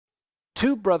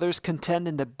Two brothers contend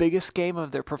in the biggest game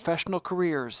of their professional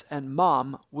careers, and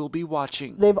Mom will be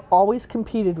watching. They've always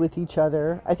competed with each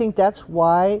other. I think that's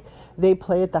why they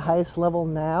play at the highest level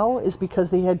now, is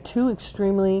because they had two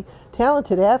extremely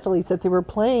talented athletes that they were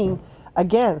playing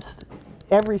against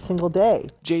every single day.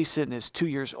 Jason is 2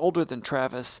 years older than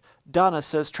Travis. Donna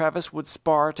says Travis would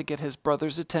spar to get his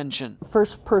brother's attention.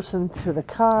 First person to the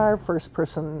car, first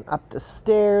person up the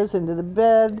stairs into the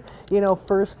bed,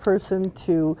 first person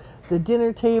to the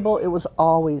dinner table. It was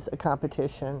always a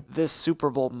competition. This Super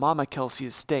Bowl, Mama Kelce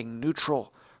is staying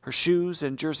neutral. Her shoes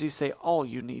and jerseys say all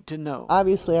you need to know.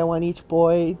 Obviously, I want each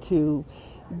boy to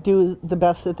do the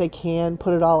best that they can,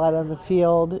 put it all out on the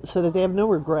field so that they have no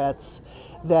regrets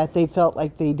that they felt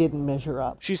like they didn't measure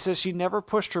up. She says she never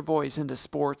pushed her boys into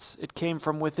sports. It came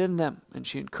from within them, and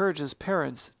she encourages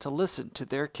parents to listen to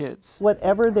their kids.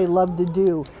 Whatever they love to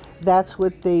do, that's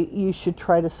what you should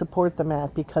try to support them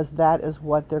at, because that is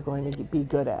what they're going to be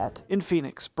good at. In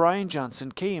Phoenix, Brian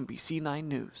Johnson, KMBC 9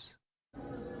 News.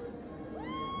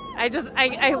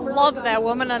 I love that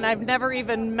woman, and I've never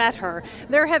even met her.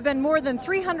 There have been more than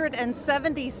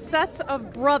 370 sets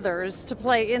of brothers to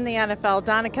play in the NFL.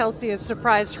 Donna Kelce is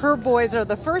surprised her boys are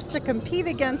the first to compete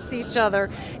against each other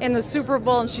in the Super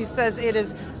Bowl, and she says it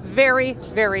is very,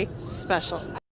 very special.